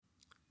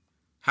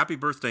Happy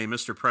Birthday,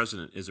 Mr.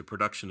 President is a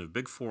production of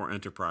Big Four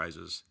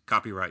Enterprises,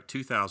 copyright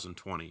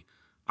 2020.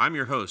 I'm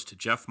your host,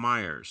 Jeff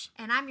Myers.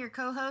 And I'm your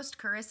co-host,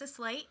 Carissa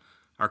Slate.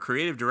 Our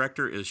creative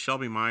director is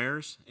Shelby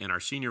Myers, and our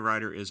senior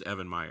writer is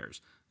Evan Myers.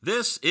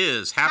 This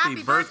is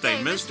Happy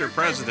Birthday, Mr.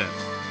 President.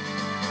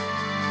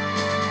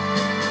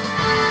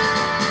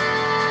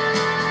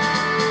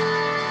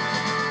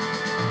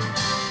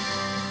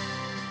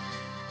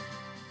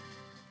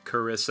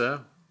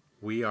 Carissa,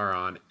 we are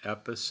on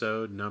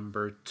episode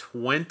number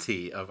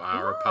 20 of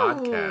our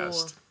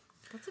podcast.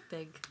 That's a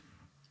big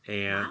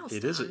and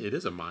milestone. It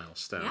is a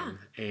milestone.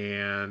 Yeah.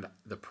 And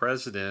the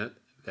president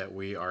that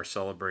we are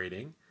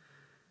celebrating,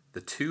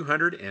 the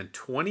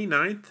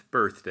 229th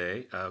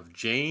birthday of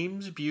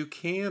James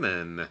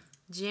Buchanan.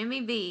 Jimmy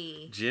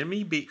B.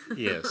 Jimmy B.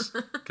 Yes,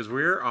 because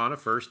we're on a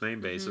first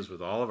name basis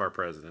with all of our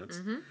presidents.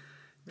 Mm-hmm.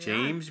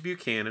 James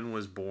Buchanan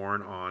was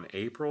born on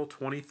April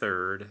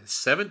 23rd,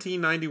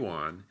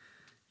 1791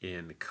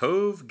 in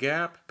Cove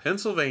Gap,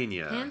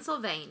 Pennsylvania.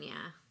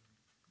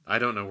 I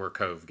don't know where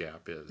Cove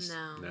Gap is.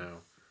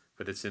 No,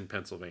 but it's in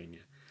Pennsylvania.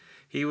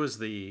 He was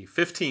the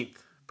 15th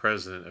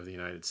president of the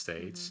United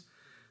States,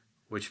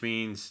 which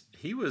means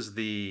he was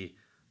the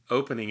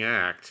opening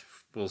act,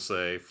 we'll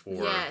say,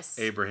 for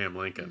Abraham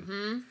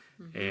Lincoln.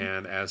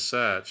 And as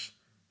such,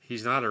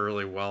 he's not a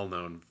really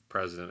well-known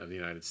president of the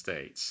United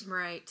States.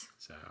 Right.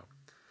 So.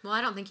 Well,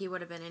 I don't think he would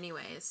have been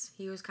anyways.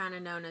 He was kind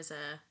of known as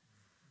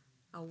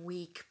a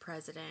weak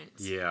president.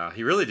 Yeah,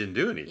 he really didn't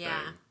do anything.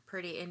 Yeah,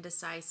 pretty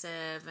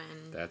indecisive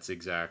and... That's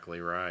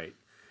exactly right.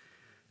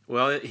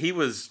 Well, he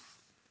was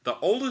the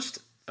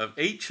oldest of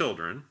 8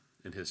 children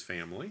in his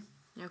family.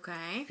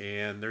 Okay.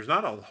 And there's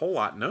not a whole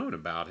lot known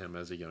about him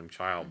as a young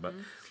child, but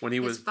when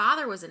his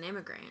father was an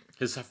immigrant.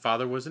 His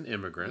father was an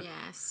immigrant.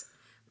 Yes.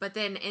 But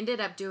then ended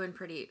up doing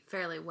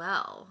fairly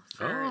well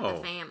for the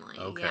family.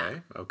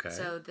 Okay, okay.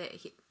 So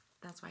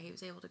that's why he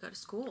was able to go to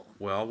school.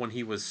 Well, when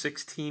he was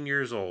 16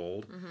 years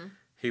old,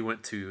 he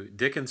went to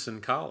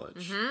Dickinson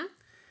College.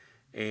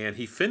 And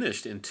he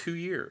finished in 2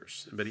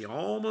 years, but he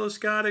almost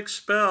got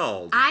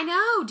expelled. I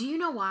know. Do you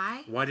know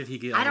why? Why did he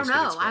get I don't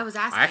know. Expelled? I was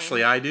asking.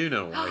 Actually, I do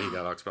know why he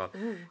got expelled.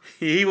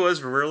 He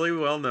was really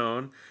well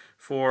known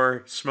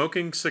for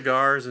smoking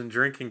cigars and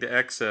drinking to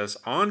excess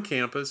on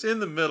campus in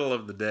the middle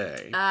of the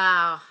day.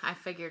 Oh, I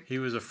figured. He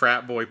was a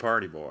frat boy,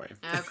 party boy.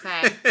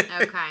 Okay.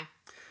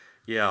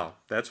 Yeah,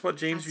 that's what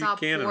James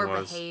Buchanan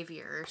was.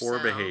 Poor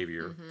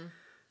behavior.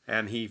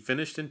 And he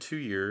finished in 2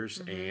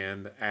 years,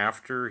 and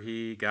after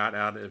he got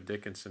out of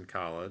Dickinson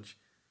College,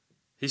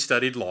 he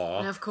studied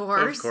law. Of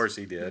course. Of course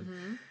he did.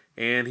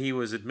 And he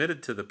was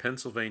admitted to the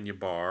Pennsylvania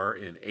bar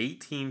in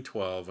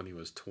 1812 when he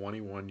was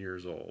 21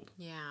 years old.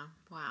 Yeah,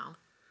 wow.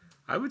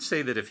 I would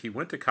say that if he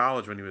went to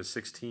college when he was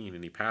 16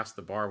 and he passed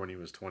the bar when he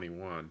was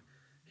 21,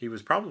 he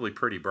was probably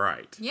pretty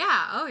bright.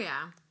 Yeah, oh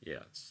yeah.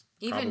 Yes,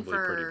 even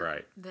probably pretty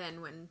bright.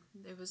 Then when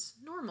it was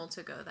normal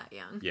to go that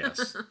young.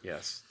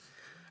 Yes.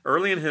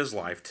 Early in his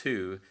life,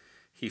 too,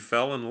 he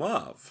fell in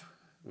love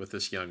with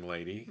this young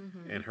lady,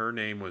 and her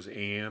name was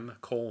Anne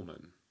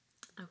Coleman.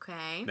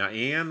 Okay. Now,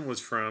 Anne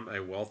was from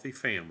a wealthy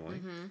family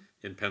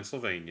in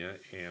Pennsylvania,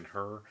 and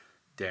her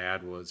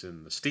dad was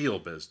in the steel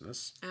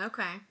business.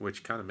 Okay.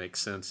 Which kind of makes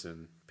sense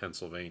in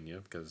Pennsylvania,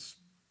 because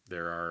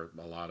there are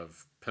a lot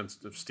of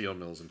steel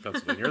mills in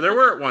Pennsylvania. There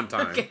were at one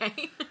time.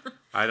 Okay.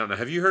 I don't know.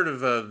 Have you heard of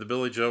the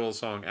Billy Joel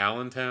song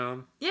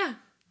Allentown? Yeah.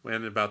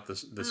 And about the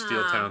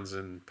steel towns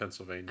in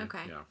Pennsylvania.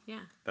 Okay. Yeah.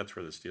 That's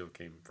where the steel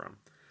came from.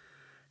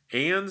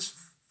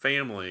 Anne's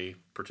family,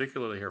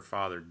 particularly her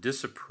father,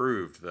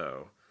 disapproved,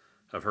 though,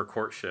 of her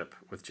courtship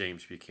with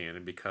James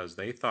Buchanan because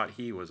they thought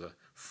he was a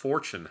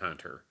fortune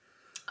hunter.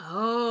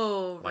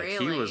 Oh, really?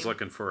 Like he was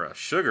looking for a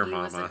sugar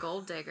mama. He was a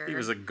gold digger. He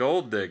was a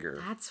gold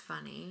digger. That's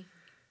funny.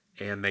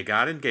 And they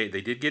got engaged.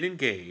 They did get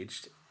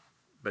engaged,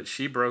 but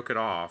she broke it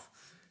off.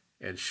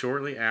 And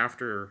shortly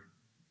after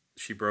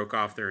she broke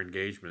off their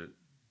engagement,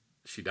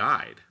 she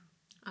died.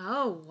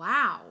 Oh,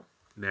 wow.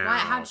 Now,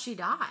 how'd she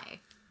die?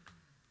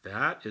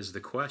 That is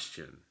the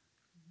question.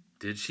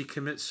 Did she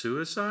commit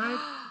suicide?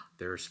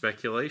 There is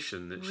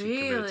speculation that she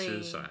committed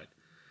suicide.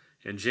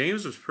 And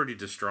James was pretty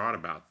distraught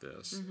about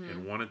this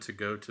and wanted to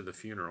go to the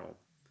funeral.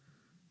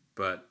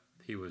 But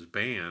he was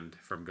banned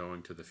from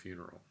going to the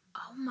funeral.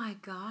 Oh, my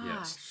gosh.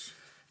 Yes.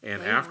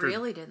 And they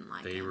really didn't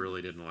like him. They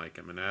really didn't like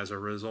him. And as a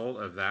result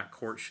of that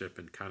courtship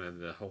and kind of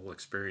the whole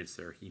experience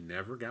there, he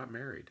never got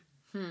married.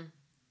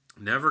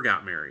 Never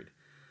got married.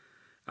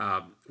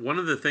 One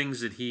of the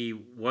things that he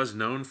was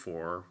known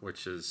for,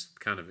 which is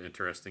kind of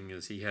interesting,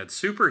 is he had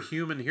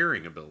superhuman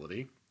hearing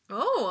ability.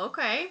 Oh,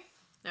 okay.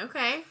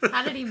 Okay.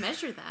 How did he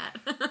measure that?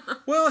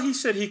 Well, he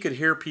said he could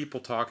hear people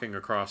talking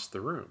across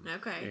the room.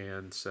 Okay.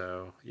 And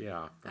so,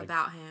 yeah.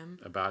 About him.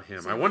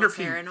 I wonder if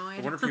paranoid?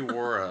 I wonder if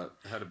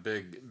he had a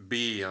big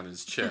B on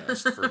his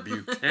chest for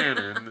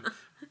Buchanan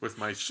with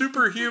my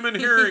superhuman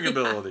hearing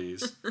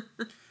abilities.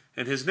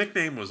 And his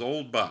nickname was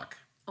Old Buck.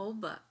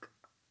 Old Buck.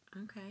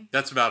 Okay.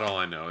 That's about all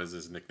I know, is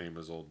his nickname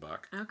was Old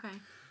Buck. Okay.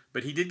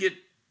 But he did get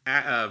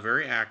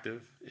very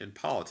active in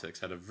politics,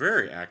 had a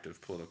very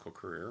active political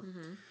career.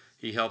 Mm-hmm.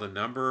 He held a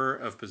number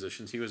of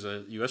positions. He was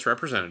a U.S.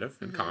 representative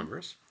in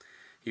Congress.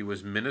 He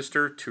was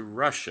minister to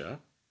Russia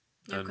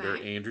under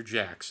Andrew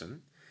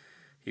Jackson.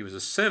 He was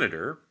a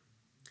senator.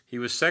 He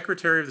was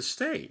Secretary of the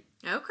State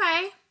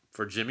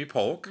for Jimmy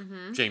Polk,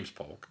 James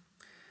Polk.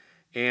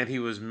 And he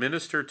was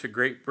minister to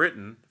Great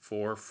Britain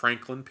for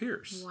Franklin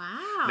Pierce.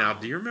 Wow. Now,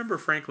 do you remember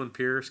Franklin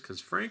Pierce?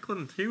 Because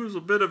Franklin, he was a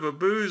bit of a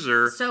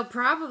boozer. So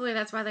probably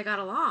that's why they got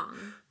along.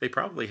 They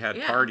probably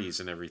had parties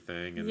and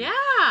everything. And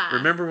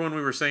remember when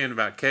we were saying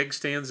about keg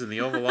stands in the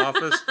Oval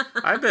Office?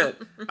 I bet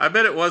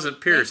it wasn't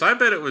Pierce. I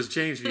bet it was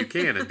James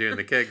Buchanan doing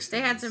the keg stands.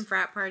 They had some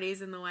frat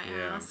parties in the White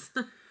House.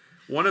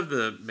 One of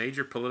the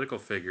major political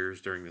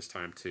figures during this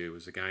time, too,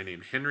 was a guy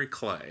named Henry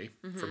Clay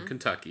from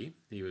Kentucky.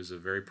 He was a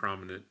very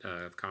prominent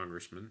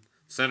congressman,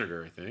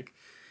 senator, I think.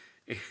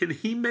 And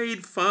he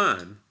made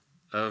fun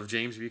of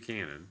James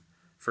Buchanan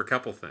for a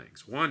couple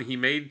things. One, he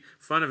made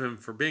fun of him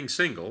for being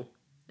single.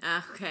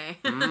 Okay.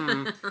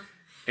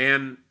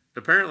 And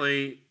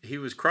apparently he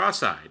was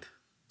cross-eyed.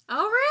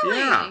 Oh,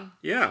 really?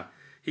 Yeah.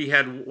 He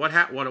had, what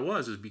it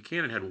was is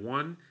Buchanan had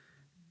one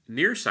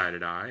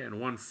nearsighted eye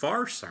and one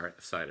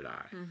far-sighted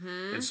eye.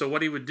 And so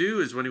what he would do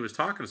is when he was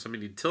talking to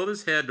somebody, he'd tilt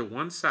his head to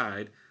one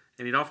side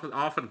and he'd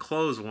often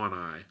close one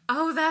eye.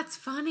 Oh, that's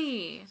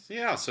funny.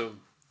 Yeah, so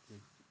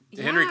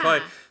Henry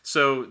Clay.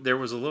 So there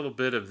was a little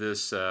bit of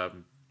this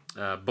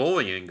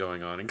bullying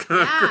going on in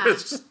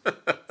Congress.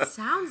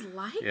 Sounds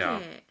like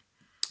it.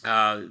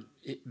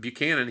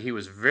 Buchanan, he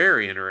was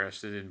very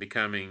interested in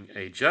becoming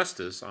a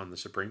justice on the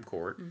Supreme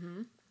Court,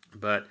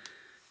 but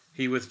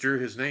he withdrew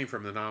his name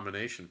from the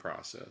nomination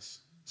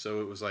process.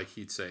 So it was like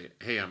he'd say,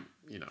 hey,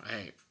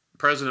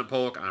 President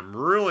Polk, I'm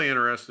really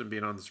interested in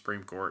being on the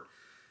Supreme Court.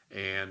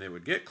 And it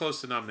would get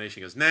close to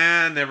nomination. He goes,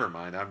 nah, never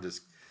mind.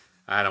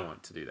 I don't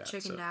want to do that.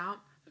 Chickened out?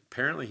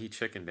 Apparently he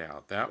chickened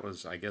out. That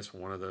was, I guess,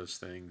 one of those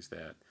things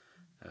that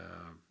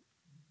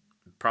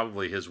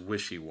probably his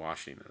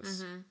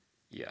wishy-washiness.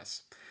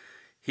 Yes.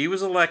 He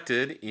was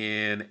elected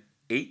in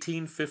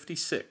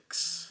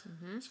 1856.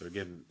 So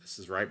again, this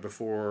is right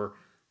before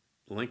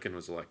Lincoln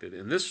was elected.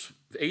 And this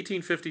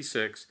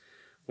 1856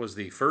 was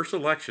the first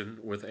election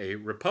with a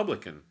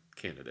Republican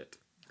candidate.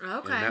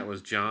 Okay. And that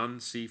was John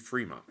C.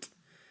 Fremont.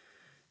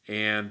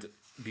 And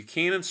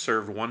Buchanan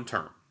served one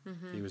term.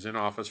 He was in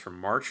office from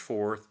March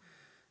 4th,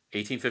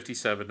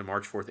 1857 to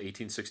March 4th,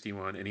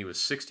 1861, and he was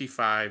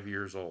 65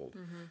 years old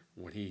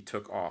when he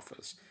took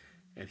office.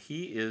 And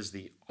he is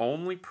the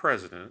only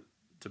president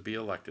to be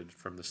elected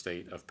from the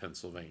state of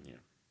Pennsylvania.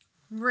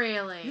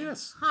 Really?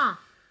 Yes. Huh.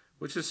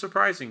 Which is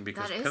surprising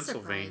because That is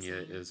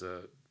Pennsylvania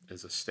surprising.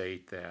 is a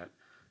state that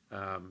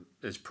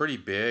is pretty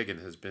big and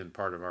has been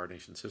part of our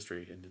nation's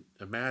history. And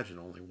imagine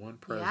only one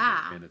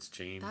president, and it's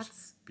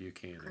James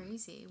Buchanan.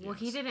 Crazy. Yes. Well,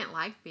 he didn't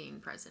like being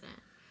president.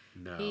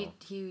 No.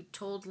 He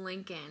told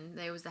Lincoln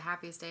that it was the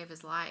happiest day of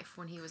his life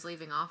when he was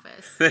leaving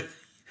office.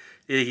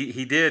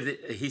 He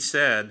did. He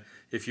said,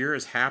 if you're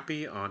as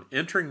happy on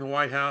entering the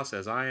White House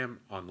as I am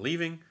on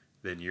leaving,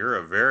 then you're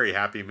a very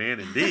happy man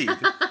indeed.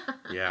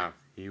 Yeah,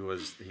 he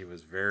was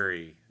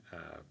very,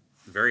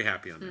 very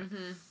happy on that.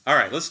 All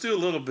right, let's do a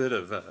little bit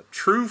of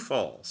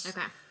true-false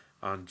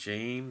on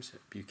James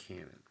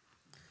Buchanan.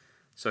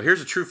 So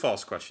here's a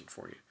true-false question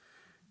for you.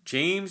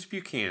 James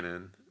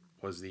Buchanan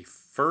was the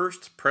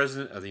first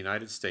president of the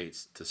United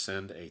States to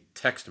send a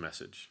text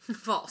message.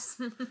 False.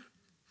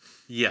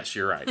 Yes,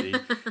 you're right.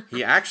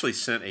 He actually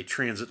sent a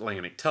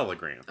transatlantic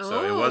telegram.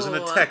 So it wasn't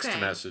a text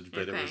message,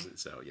 but it was.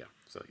 So, yeah.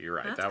 So you're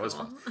right. That was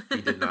false.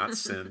 He did not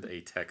send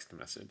a text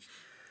message.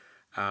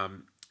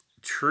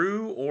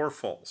 True or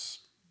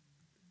false?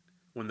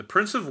 When the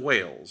Prince of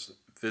Wales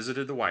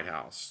visited the White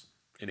House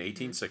in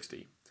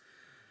 1860,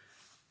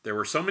 there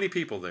were so many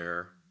people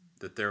there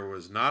that there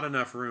was not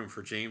enough room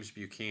for James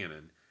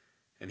Buchanan,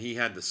 and he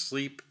had to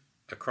sleep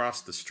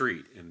across the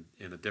street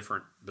in a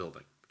different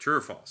building. True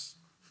or false?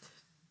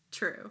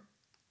 True.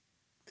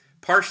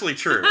 Partially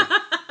true.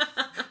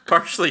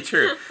 Partially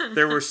true.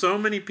 There were so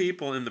many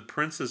people in the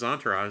prince's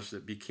entourage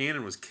that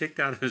Buchanan was kicked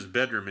out of his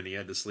bedroom and he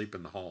had to sleep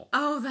in the hall.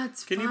 Oh,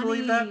 that's funny. Can you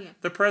believe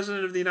that? The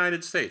President of the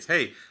United States.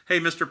 Hey,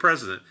 Mr.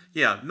 President.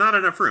 Yeah, not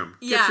enough room.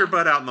 Get your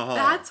butt out in the hall.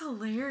 That's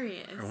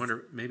hilarious. I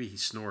wonder, maybe he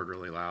snored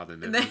really loud.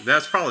 And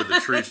that's probably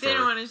the true story. They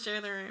didn't want to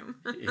share the room.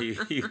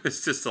 he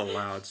was just a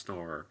loud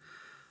snorer.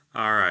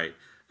 All right.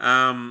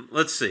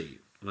 Let's see.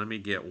 Let me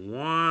get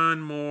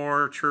one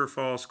more true or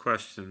false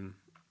question.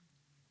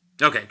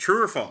 Okay,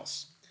 true or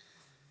false?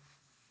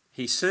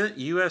 He sent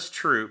U.S.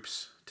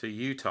 troops to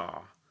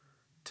Utah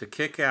to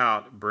kick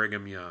out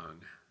Brigham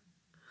Young.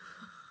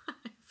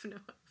 No,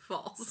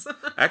 false.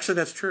 Actually,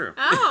 that's true.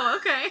 Oh,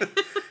 okay.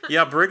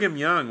 Yeah, Brigham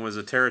Young was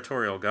a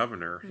territorial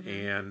governor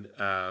and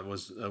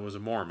was a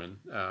Mormon,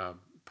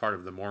 part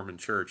of the Mormon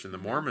church. And the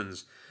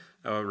Mormons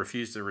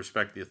refused to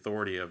respect the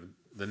authority of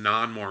the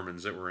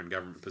non-Mormons that were in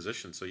government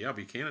positions. So, yeah,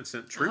 Buchanan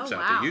sent troops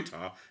out to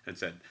Utah and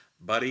said,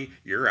 buddy,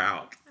 you're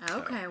out.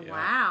 Okay, so,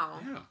 wow.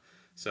 Yeah.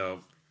 So,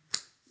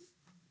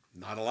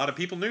 not a lot of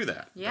people knew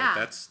that. Yeah.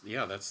 But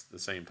that's the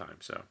same time.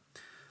 So,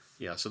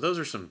 yeah, so those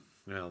are some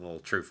little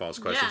true false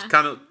questions. Yeah.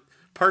 Kind of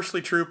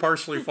partially true,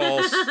 partially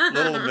false,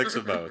 little mix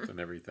of both and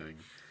everything.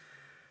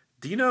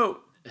 Do you know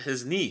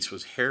his niece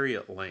was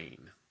Harriet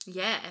Lane?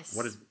 Yes.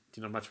 Do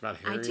you know much about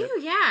Harriet? I do,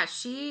 yeah.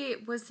 She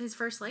was his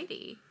first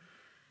lady.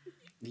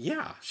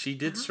 Yeah, she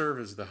did serve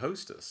as the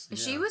hostess. Yeah.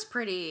 She was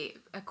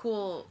a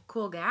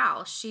cool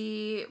gal.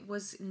 She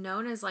was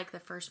known as like the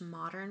first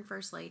modern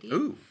first lady.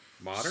 Ooh,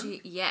 modern?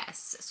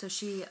 Yes. So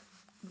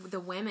the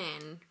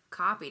women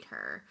copied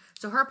her.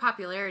 So her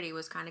popularity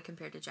was kind of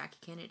compared to Jackie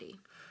Kennedy.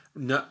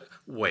 No,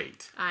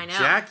 wait. I know.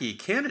 Jackie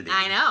Kennedy?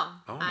 I know.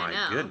 Oh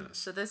my goodness.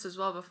 So this was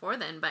well before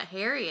then. But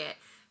Harriet,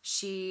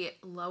 she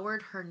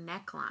lowered her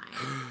neckline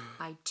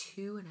by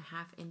 2.5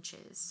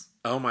 inches.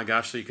 Oh my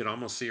gosh! So you could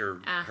almost see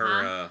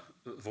her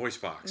voice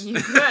box. You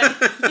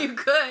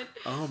could.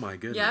 Oh my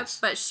goodness.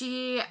 Yep. But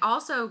she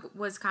also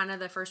was kind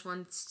of the first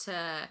ones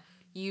to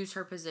use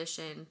her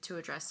position to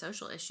address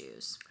social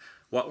issues.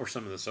 What were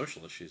some of the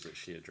social issues that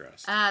she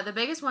addressed? The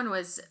biggest one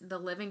was the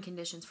living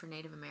conditions for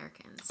Native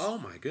Americans. Oh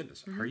my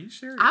goodness! Are you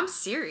serious? I'm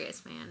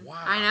serious, man.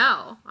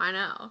 Wow. I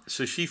know.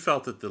 So she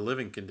felt that the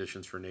living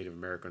conditions for Native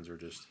Americans were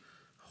just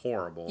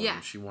horrible, Yeah.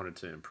 and she wanted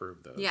to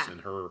improve those. Yeah.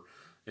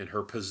 In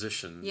her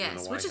position in the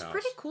Yes, White which is House.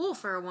 pretty cool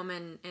for a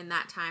woman in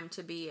that time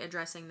to be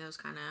addressing those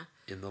kind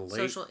of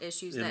social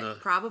issues that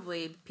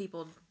probably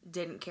people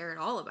didn't care at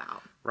all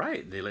about.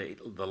 Right, the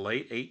late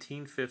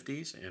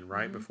 1850s and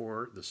right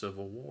before the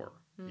Civil War.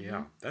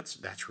 Yeah,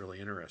 that's really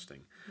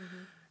interesting.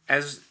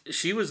 As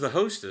she was the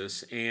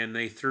hostess, and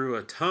they threw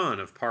a ton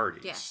of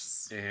parties.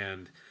 Yes.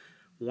 And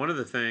one of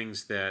the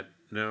things that,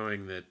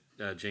 knowing that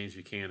James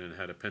Buchanan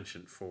had a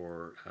penchant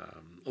for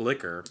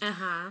liquor,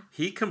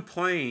 he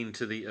complained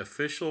to the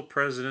official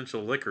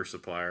presidential liquor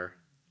supplier.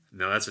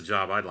 Now, that's a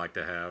job I'd like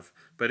to have.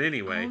 But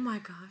anyway, Oh my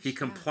gosh, he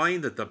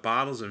complained that the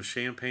bottles of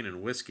champagne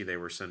and whiskey they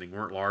were sending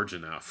weren't large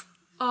enough.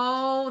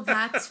 Oh,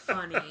 that's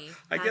funny.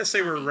 I guess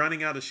they were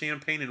running out of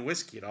champagne and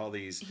whiskey at all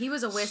these. He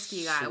was a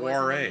whiskey guy, soirees.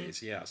 wasn't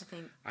he? Yes, I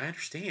think. I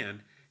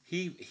understand.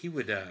 He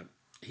would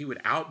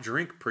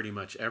outdrink pretty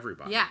much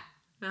everybody. Yeah.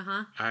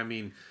 I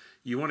mean,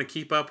 you want to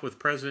keep up with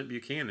President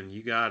Buchanan,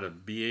 you got to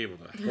be able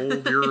to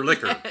hold your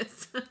liquor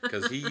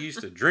because he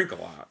used to drink a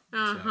lot.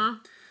 So.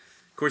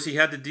 Of course, he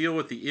had to deal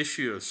with the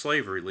issue of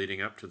slavery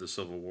leading up to the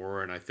Civil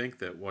War, and I think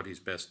that what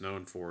he's best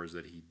known for is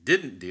that he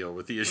didn't deal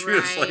with the issue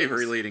of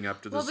slavery leading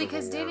up to the Civil War.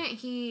 Well, because didn't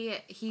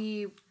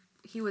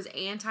he was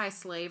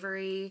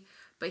anti-slavery,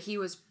 but he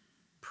was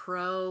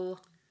pro-law.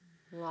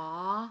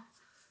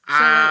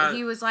 So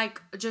he was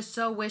like just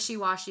so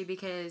wishy-washy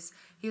because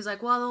he was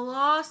like, well, the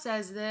law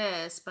says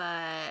this,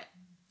 but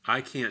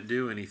I can't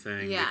do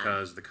anything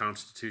because the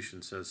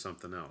Constitution says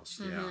something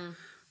else. Yeah.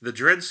 The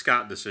Dred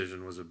Scott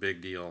decision was a big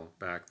deal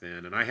back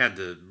then, and I had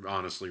to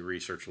honestly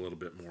research a little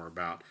bit more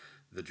about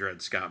the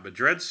Dred Scott. But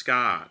Dred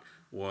Scott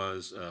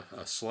was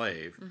a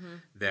slave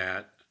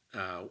that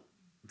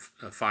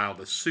filed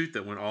a suit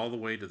that went all the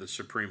way to the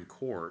Supreme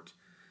Court,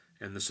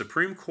 and the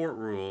Supreme Court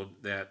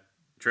ruled that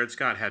Dred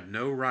Scott had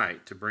no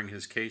right to bring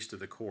his case to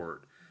the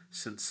court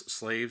since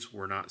slaves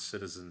were not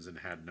citizens and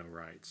had no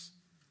rights.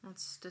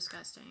 That's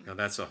disgusting. Now,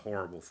 that's a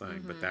horrible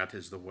thing, but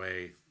that's the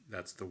way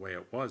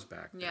it was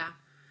back then. Yeah.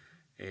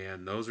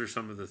 And those are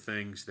some of the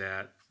things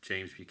that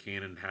James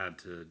Buchanan had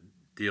to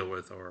deal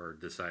with or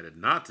decided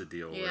not to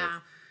deal with.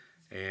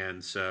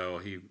 And so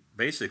he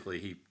basically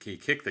he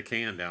kicked the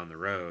can down the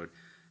road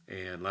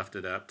and left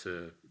it up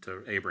to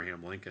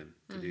Abraham Lincoln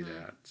to do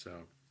that. So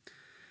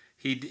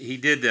he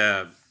did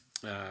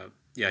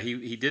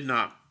he did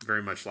not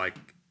very much like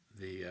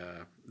the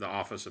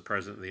office of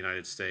President of the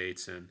United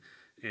States, and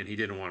he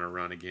didn't want to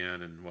run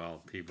again, and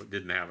well, he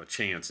didn't have a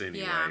chance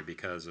anyway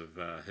because of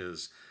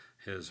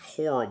his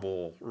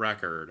horrible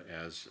record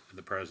as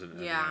the President of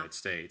the United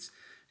States.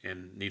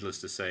 And needless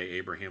to say,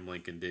 Abraham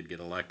Lincoln did get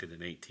elected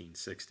in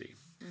 1860.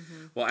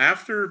 Well,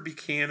 after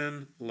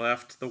Buchanan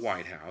left the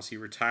White House, he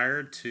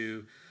retired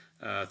to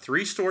a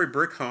 3-story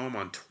brick home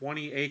on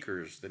 20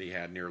 acres that he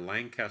had near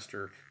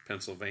Lancaster,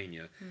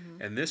 Pennsylvania.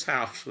 And this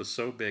house was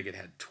so big it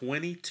had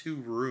 22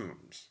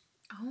 rooms.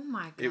 Oh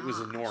my gosh. It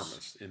was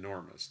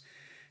enormous.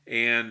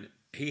 And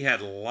he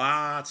had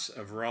lots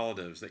of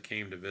relatives that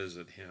came to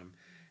visit him.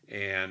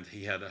 And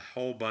he had a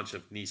whole bunch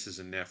of nieces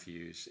and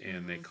nephews,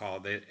 and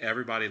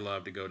everybody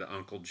loved to go to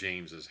Uncle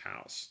James's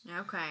house.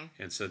 Okay.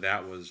 And so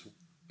that was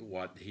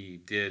what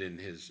he did in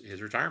his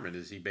retirement,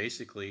 is he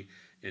basically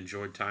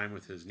enjoyed time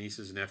with his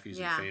nieces, nephews,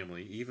 and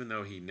family, even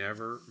though he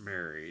never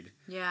married.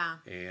 Yeah.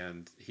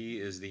 And he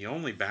is the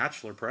only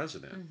bachelor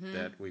president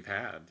that we've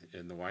had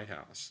in the White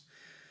House.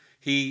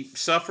 He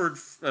suffered,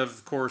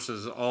 of course,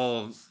 as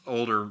all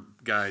older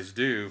guys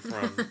do,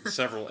 from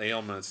several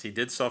ailments. He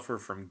did suffer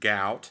from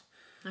gout.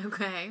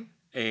 Okay.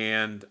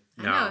 And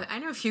I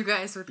know a few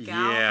guys with gout.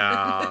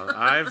 Yeah,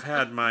 I've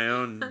had my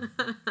own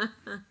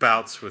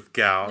bouts with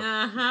gout,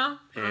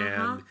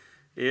 and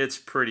it's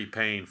pretty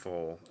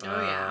painful.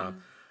 Oh yeah.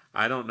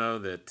 I don't know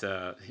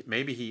that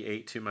maybe he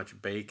ate too much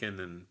bacon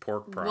and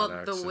pork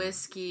products. Well, the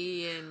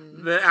whiskey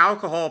and the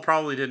alcohol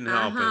probably didn't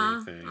help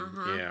anything.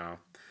 Yeah.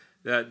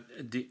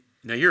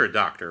 Now you're a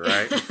doctor,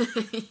 right?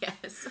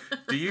 Yes.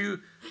 Do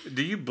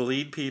you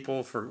bleed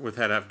people with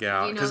head of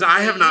gout? Because I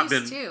have not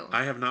been.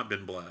 I have not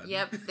been bled.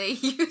 Yep, they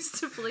used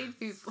to bleed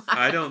people.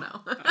 I don't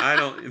know. I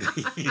don't.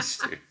 They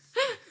used to.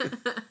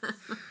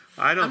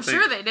 I'm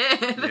sure they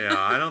did. Yeah,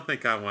 I don't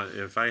think I want.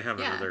 If I have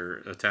another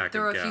attack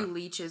of gout, throw a few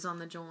leeches on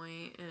the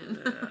joint. And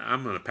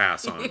I'm going to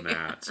pass on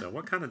that. So,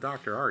 what kind of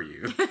doctor are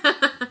you?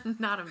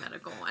 Not a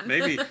medical one.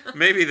 Maybe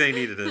they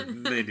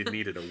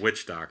needed a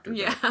witch doctor.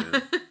 Yeah.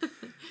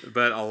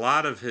 But a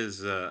lot of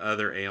his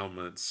other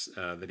ailments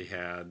that he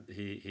had,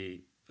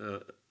 he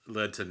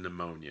led to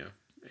pneumonia,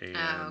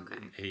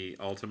 and he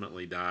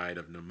ultimately died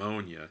of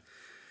pneumonia.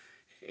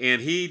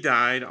 And he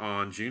died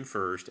on June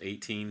 1st,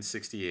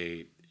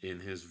 1868,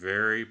 in his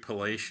very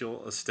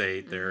palatial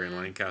estate there in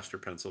Lancaster,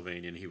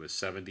 Pennsylvania, and he was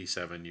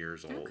 77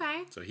 years old.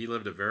 Okay. So he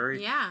lived a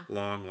very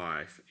long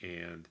life.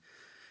 And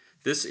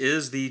this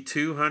is the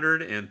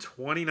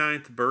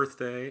 229th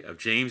birthday of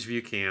James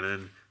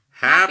Buchanan.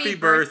 Happy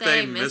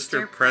birthday,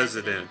 Mr.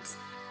 President.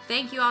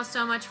 Thank you all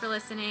so much for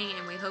listening,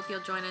 and we hope you'll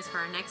join us for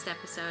our next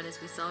episode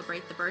as we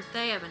celebrate the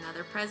birthday of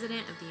another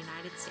President of the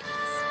United States.